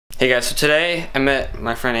Hey guys, so today I'm at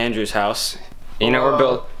my friend Andrew's house. You know what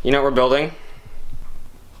we're building?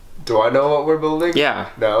 Do I know what we're building?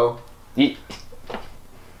 Yeah. No.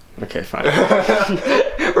 Okay, fine.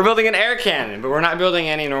 We're building an air cannon, but we're not building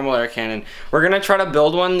any normal air cannon. We're gonna try to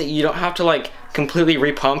build one that you don't have to like completely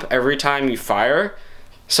repump every time you fire.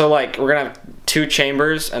 So like we're gonna have 2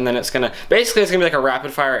 chambers, and then it's gonna be like a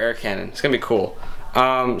rapid fire air cannon. It's gonna be cool.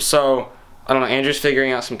 So I don't know, Andrew's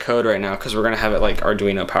figuring out some code right now because we're gonna have it like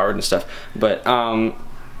Arduino powered and stuff. But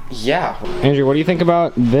yeah. Andrew, what do you think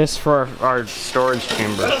about this for our storage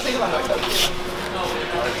chamber?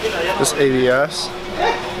 This ABS.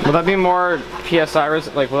 Will that be more PSI,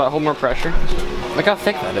 like will that hold more pressure? Look how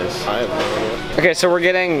thick that is. I have no idea. Okay, so we're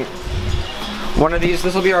getting one of these.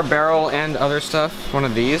 This will be our barrel and other stuff. One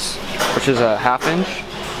of these, which is a 1/2 inch.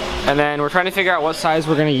 And then we're trying to figure out what size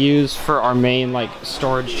we're gonna use for our main like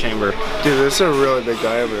storage chamber. Dude, this is a really big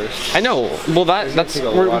diameter. I know. Well, that's a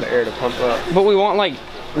lot of air to pump up. But we want like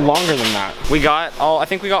longer than that. I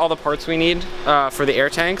think we got all the parts we need for the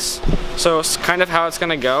air tanks. So it's kind of how it's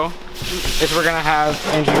gonna go. Is we're gonna have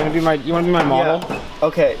Andrew. You wanna be my model? Yeah.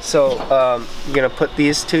 Okay, so I'm gonna put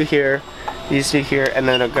these 2 here, these 2 here, and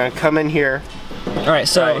then I'm gonna come in here. All right.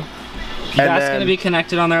 So. Right. That's gonna be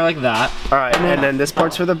connected on there like that. Alright, and then this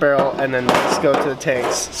part's for the barrel, and then let's go to the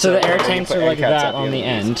tanks. So the air tanks are like that on the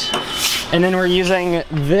end. And then we're using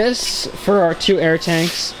this for our 2 air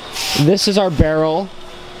tanks. This is our barrel.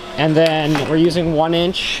 And then we're using 1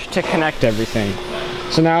 inch to connect everything.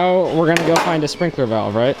 So now we're gonna go find a sprinkler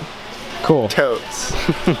valve, right? Cool. Totes.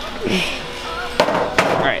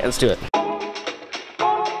 Alright, let's do it.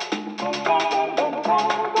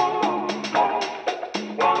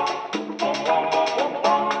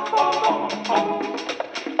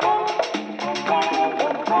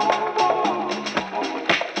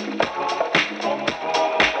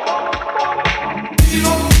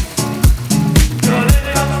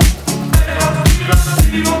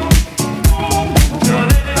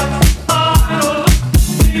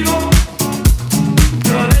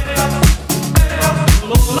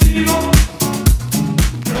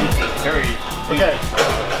 Okay,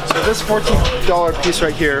 so this $14 piece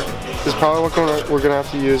right here is probably what we're gonna have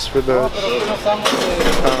to use for the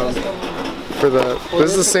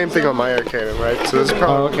this is the same thing on my air cannon, right? So this is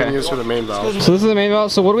probably what we're gonna use for the main valve. So this is the main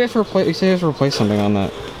valve. So what do we have to replace? You say we have to replace something on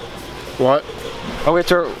that. What? Oh, we have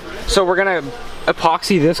to. So we're gonna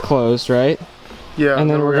epoxy this closed, right? Yeah, and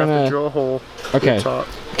then we're gonna have to drill a hole. Okay. In the top.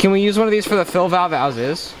 Can we use one of these for the fill valve as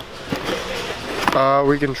is?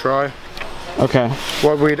 We can try. Okay.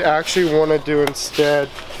 What we'd actually want to do instead,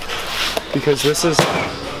 because this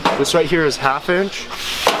right here is 1/2 inch,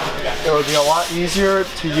 it would be a lot easier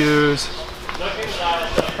to use.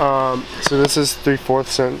 So this is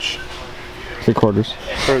 3/4 inch. 3/4.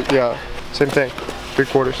 Or, yeah, same thing.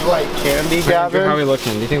 3/4. Like candy, Gavin. How are we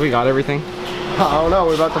looking? Do you think we got everything? I don't know.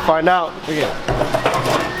 We're about to find out. We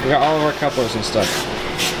got all of our couplers and stuff.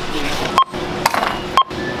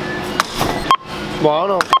 Well, I don't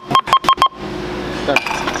know.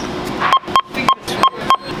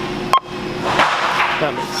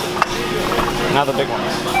 That makes sense. Now the big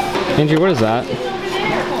ones. Andrew, what is that?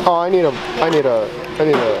 Oh, I need a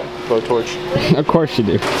blowtorch. Of course you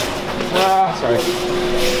do. Sorry.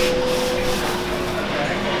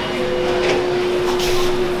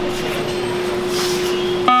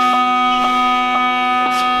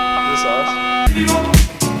 Is this us?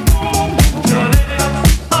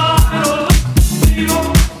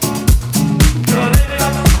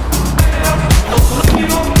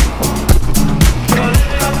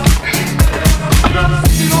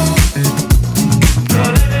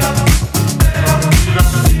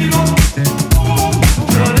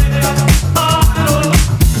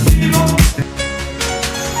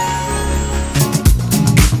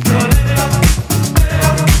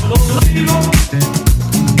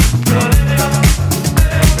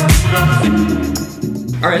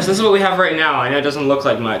 Alright, so this is what we have right now. I know it doesn't look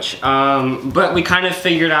like much, but we kind of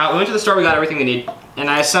figured out, we went to the store, we got everything we need, and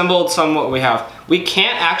I assembled some what we have. We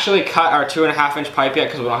can't actually cut our 2.5 inch pipe yet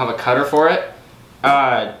because we don't have a cutter for it.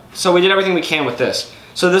 So we did everything we can with this.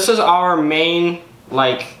 So this is our main,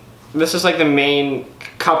 this is like the main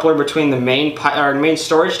coupler between the our main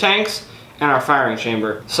storage tanks and our firing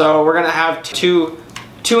chamber. So we're gonna have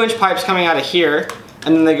 2-inch pipes coming out of here,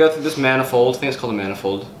 and then they go through this manifold. I think it's called a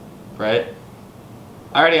manifold, right?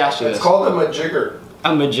 I already asked you this. It's called a majigger. A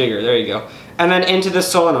majigger, there you go. And then into this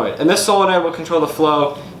solenoid. And this solenoid will control the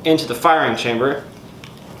flow into the firing chamber.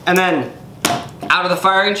 And then out of the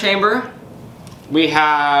firing chamber, we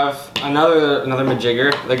have another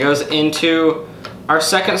majigger that goes into our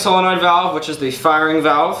second solenoid valve, which is the firing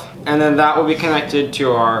valve, and then that will be connected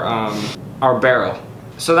to our barrel.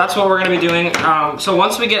 So that's what we're gonna be doing. So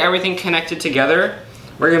once we get everything connected together,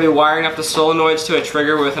 we're gonna be wiring up the solenoids to a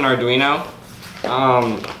trigger with an Arduino.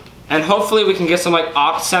 And hopefully we can get some like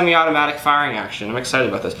semi-automatic firing action. I'm excited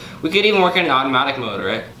about this. We could even work in automatic mode,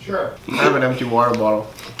 right? Sure. I have an empty water bottle.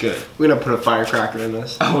 Good. We're gonna put a firecracker in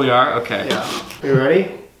this. Oh, we are? Okay. Yeah. You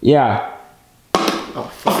ready? Yeah. Oh,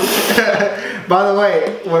 fuck. By the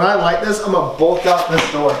way, when I light this, I'm gonna bolt out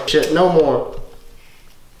this door. Shit, no more.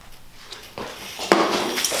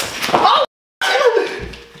 Oh!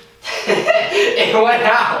 It went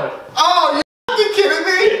out. Oh, you kidding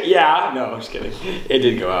me? Yeah. No, I'm just kidding. It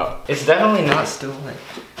did go out. It's definitely not still lit.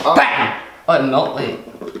 Bam! Oh, it melted.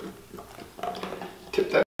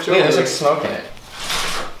 Tip that Yeah, there's like smoke in it.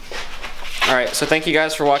 Alright, so thank you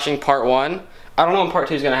guys for watching part 1. I don't know when part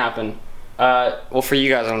 2 is gonna happen. Well, for you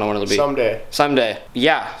guys, I don't know when it'll be. Someday. Someday.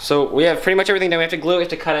 Yeah, so we have pretty much everything done. We have to glue it, we have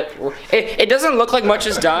to cut it. It doesn't look like much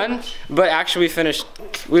is done, but actually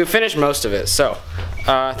we finished most of it. So,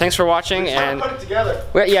 thanks for watching. And put it together.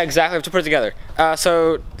 Yeah, exactly, we have to put it together.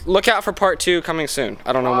 So, look out for part 2 coming soon.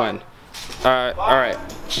 I don't know when. Alright.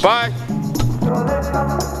 Bye!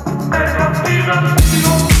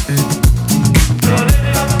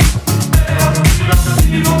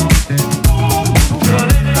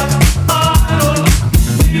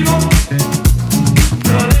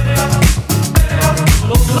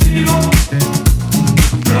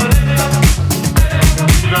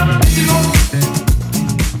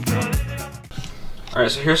 Alright,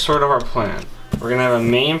 so here's sort of our plan. We're gonna have a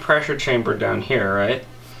main pressure chamber down here, right?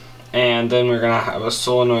 And then we're gonna have a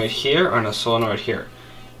solenoid here and a solenoid here.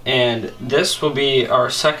 And this will be our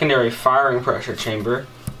secondary firing pressure chamber,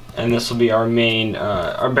 and this will be our main,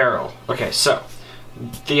 our barrel. Okay, so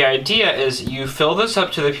the idea is you fill this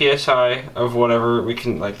up to the PSI of whatever we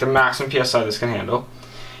can, like the maximum PSI this can handle,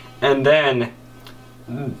 and then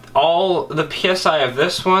all the PSI of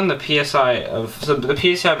this one, the PSI of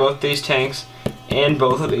both these tanks and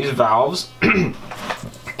both of these valves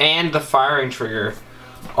and the firing trigger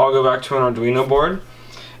all go back to an Arduino board.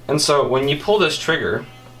 And so when you pull this trigger,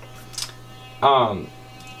 well,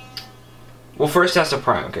 first it has to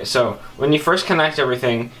prime. Okay, so when you first connect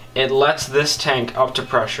everything, it lets this tank up to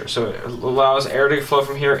pressure, so it allows air to flow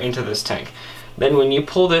from here into this tank. Then when you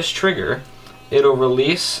pull this trigger, it'll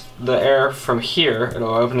release the air from here,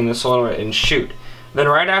 it'll open in the solenoid and shoot. Then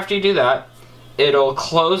right after you do that, it'll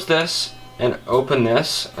close this and open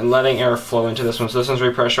this and letting air flow into this one, so this one's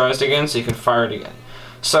repressurized again so you can fire it again.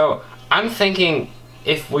 So I'm thinking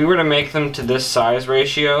if we were to make them to this size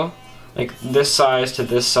ratio, like this size to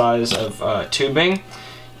this size of tubing,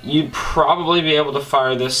 you'd probably be able to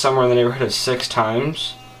fire this somewhere in the neighborhood of 6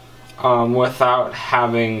 times without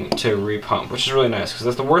having to repump, which is really nice, because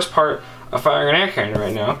that's the worst part of firing an air cannon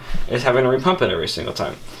right now, is having to repump it every single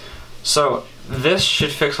time. So this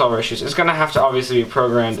should fix all our issues. It's going to have to obviously be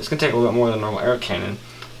programmed. It's going to take a little bit more than a normal air cannon,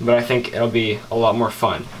 but I think it'll be a lot more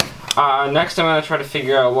fun. Next I'm going to try to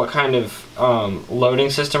figure out what kind of loading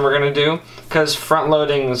system we're going to do, because front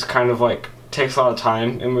loading is kind of like takes a lot of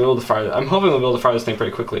time, and we'll be able to fire. I'm hoping we'll be able to fire this thing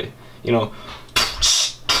pretty quickly. You know,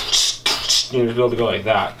 to be able to go like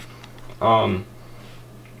that.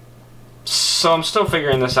 So I'm still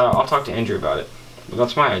figuring this out. I'll talk to Andrew about it, but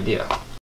that's my idea.